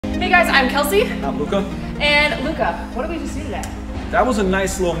guys, I'm Kelsey. I'm Luca. And Luca, what did we just do today? That was a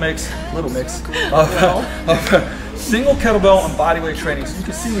nice little mix of single kettlebell and bodyweight training. So you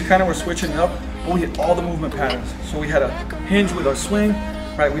can see we kind of were switching it up, but we hit all the movement patterns. So we had a hinge with our swing,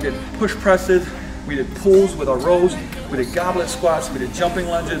 right? We did push presses, we did pulls with our rows, we did goblet squats, we did jumping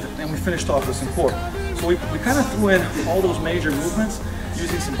lunges, and we finished off with some core. So we kind of threw in all those major movements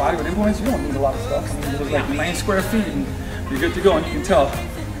using some bodyweight implements. You don't need a lot of stuff. I mean, there's like 9 square feet and you're good to go. And you can tell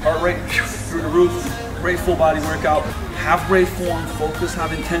heart rate through the roof, great full body workout, have great form, focus,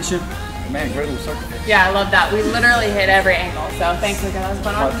 have intention. Man, great little circle. Yeah, I love that. We literally hit every angle. So thanks, Luca. That was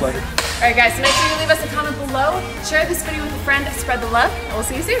fun. My pleasure. All right, guys. So make sure you leave us a comment below, share this video with a friend, spread the love, and we'll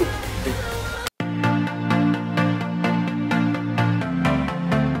see you soon.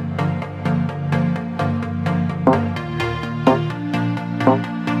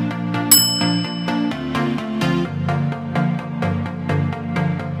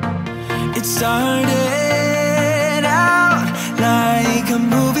 It started out like a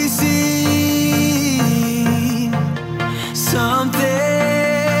movie scene,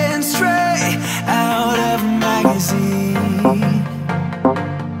 something straight out of a magazine.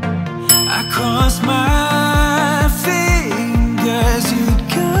 I crossed my fingers you'd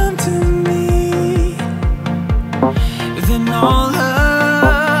come to me, then all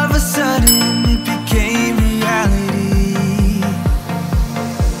of a sudden it became reality.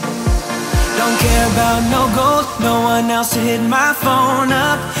 Don't care about no gold, no one else to hit my phone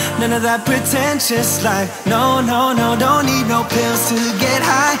up. None of that pretentious life. No, no, no, don't need no pills to get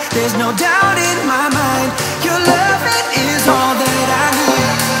high. There's no doubt in my mind, your love, it is all that I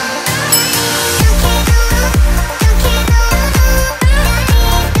need.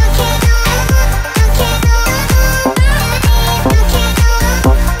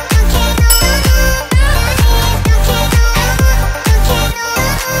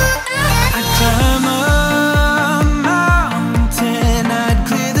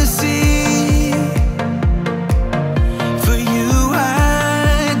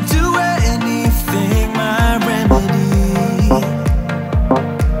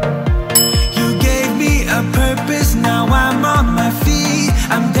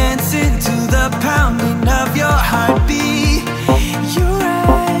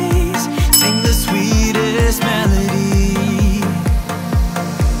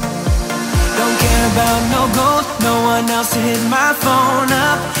 To hit my phone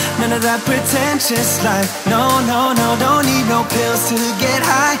up, none of that pretentious life. No, no, no, don't need no pills to get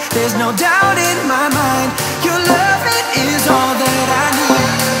high. There's no doubt in my mind, your love, it is all that I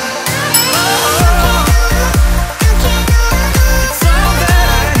need.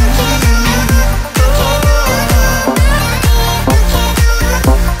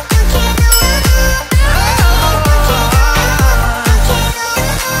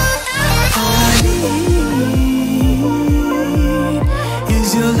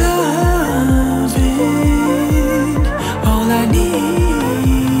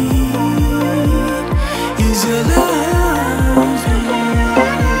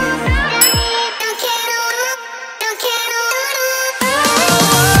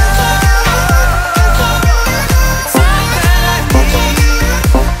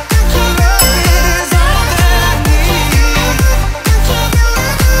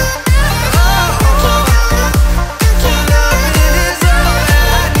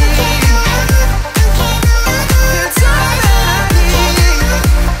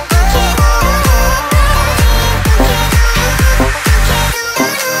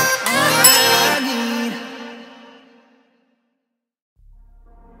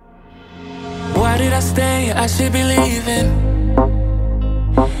 I should be leaving.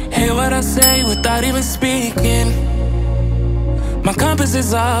 Hear what I say without even speaking. My compass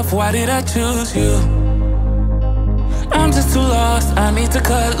is off, why did I choose you? I'm just too lost, I need to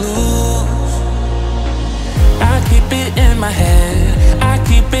cut loose. I keep it in my head, I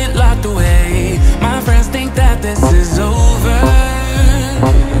keep it locked away. My friends think that this is over.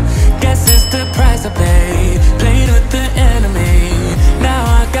 Guess it's the price I paid. Played with the enemy, now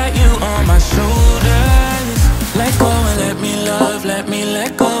I got you on my shoulders. Let go and let me love, let me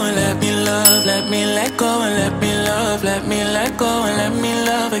let go and let me love, let me let go and let me love, let me let go and let me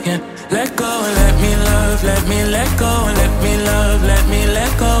love again. Let go and let me love, let me let go and let me love, let me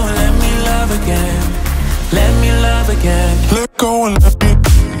let go and let me love again. Let me love again. Let go and let me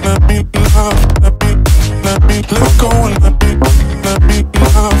love, let me let go and let me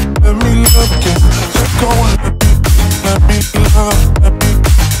love, let me love again. Let go and let me love,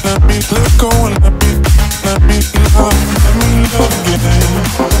 let me let go and let me love again.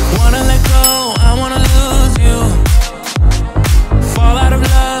 Wanna let go, I wanna lose you. Fall out of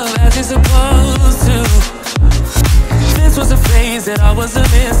love as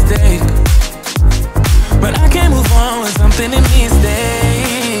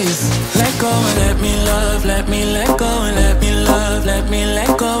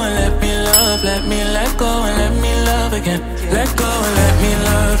again. Let go and let me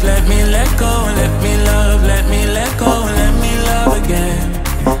love, let me let go and let me love, let me let go and let me love again.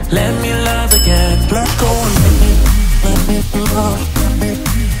 Let me love again. Let go and let me love.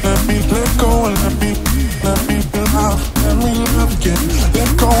 Let me let go and let me love. Let me love again.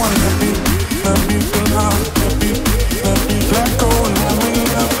 Let go and let me love. Let me let go and let me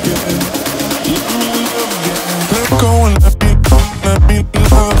love again. Let me love again. Let go and let me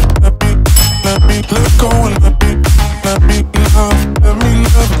love. Let me let go and let me love. Let me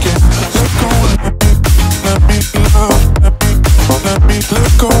love again. Let go and let me love. Let me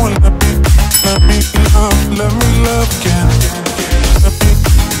let go and let me love. Let me love again.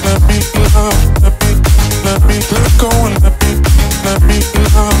 Let me love. Let me let go and let me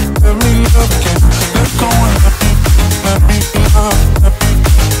love. Let me love again. Let go and let me love.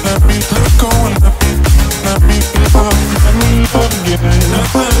 Let me let go and let me love. Let me love again.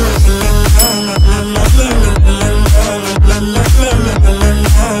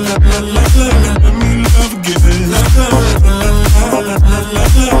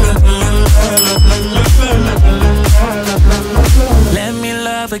 Let me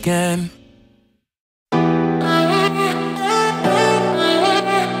love again.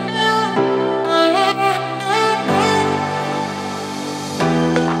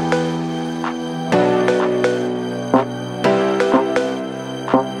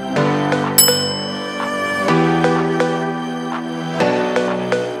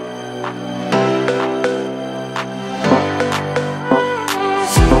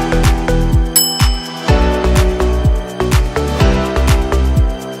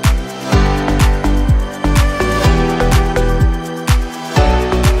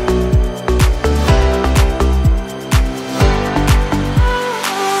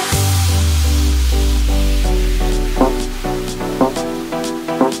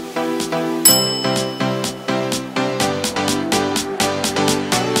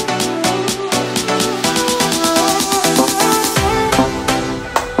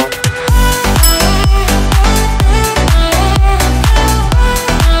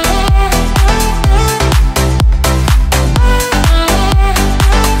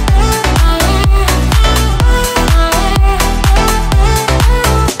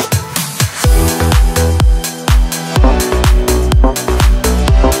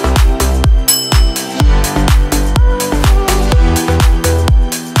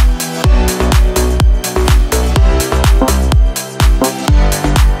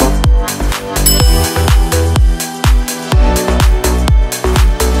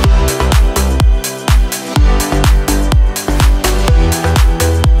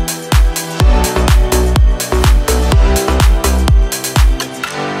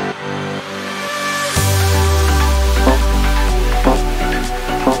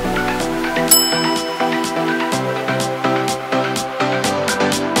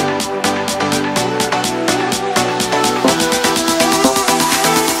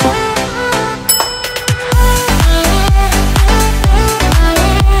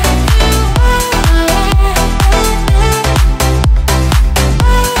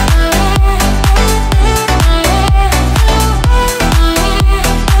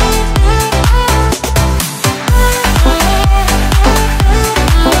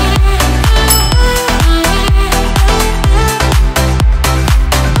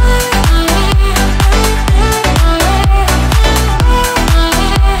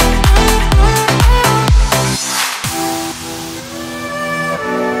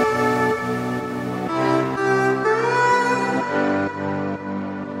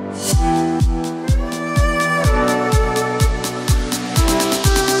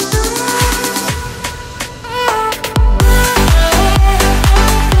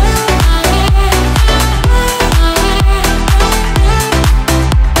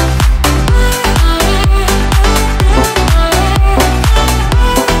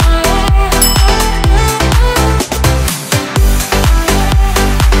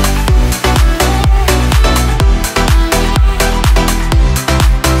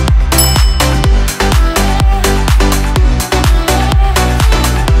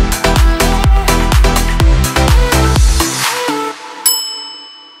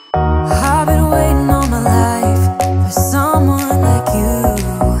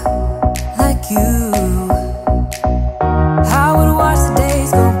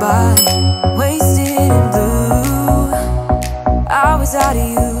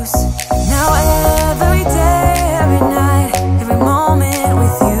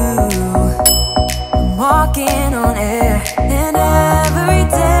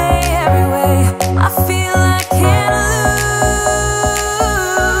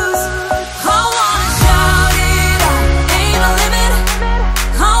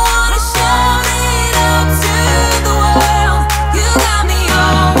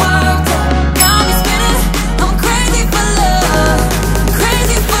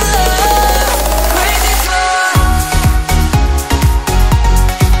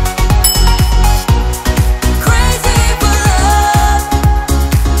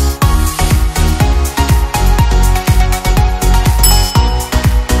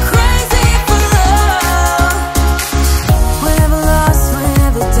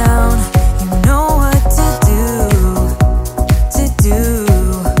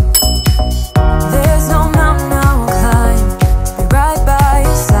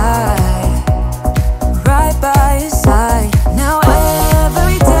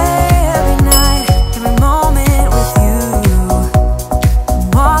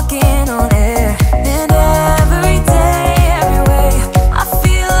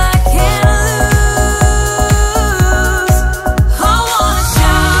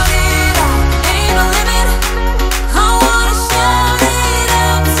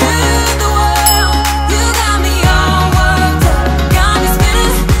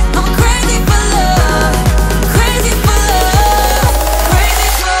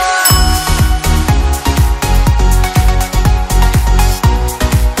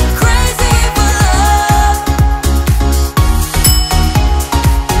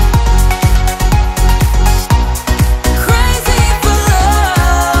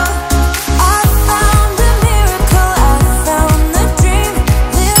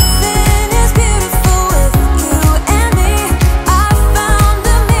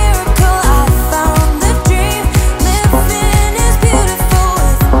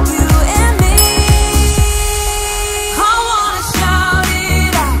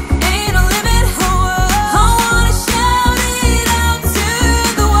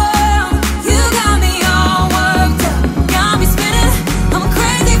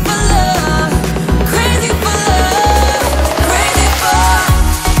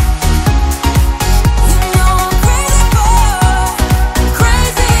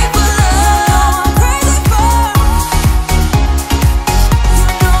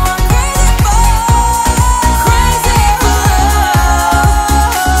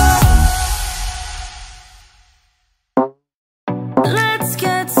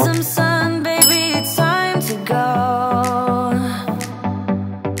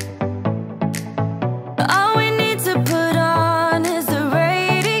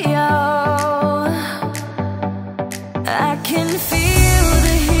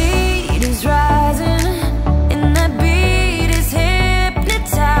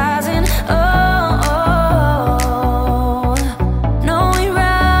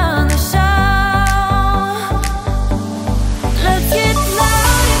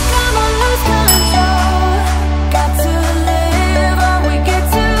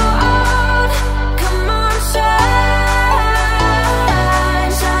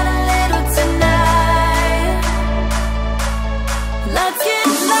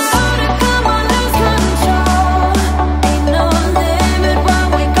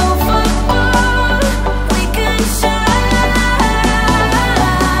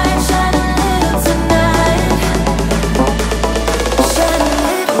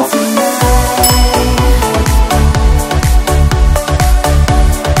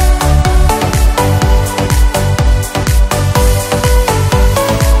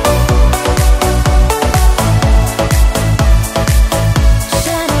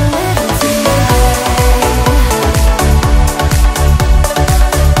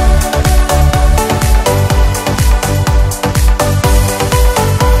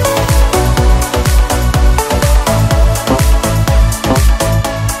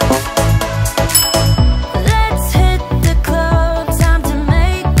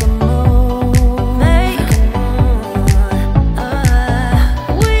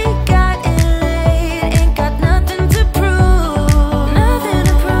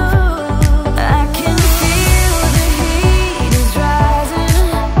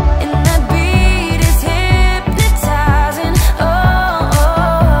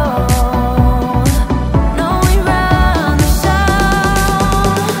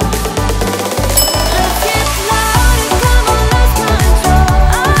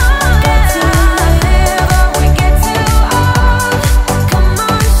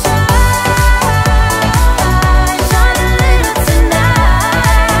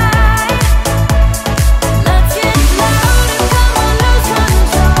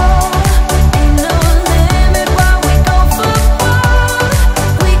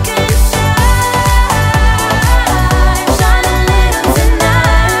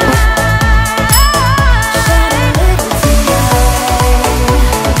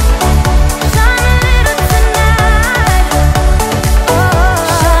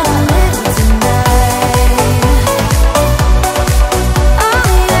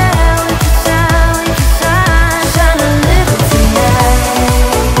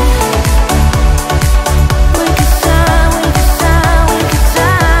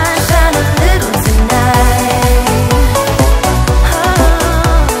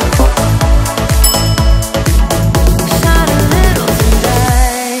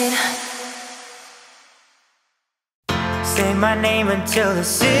 my name until the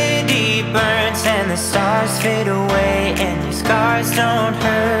city burns and the stars fade away and your scars don't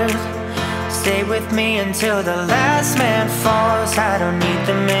hurt. Stay with me until the last man falls. I don't need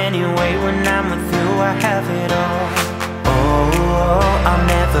them anyway. When I'm with you, I have it all. Oh, I'll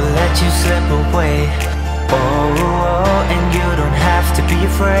never let you slip away. Oh, and you don't have to be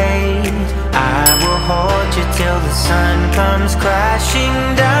afraid. I will hold you till the sun comes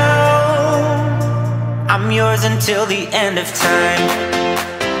crashing down. I'm yours until the end of time.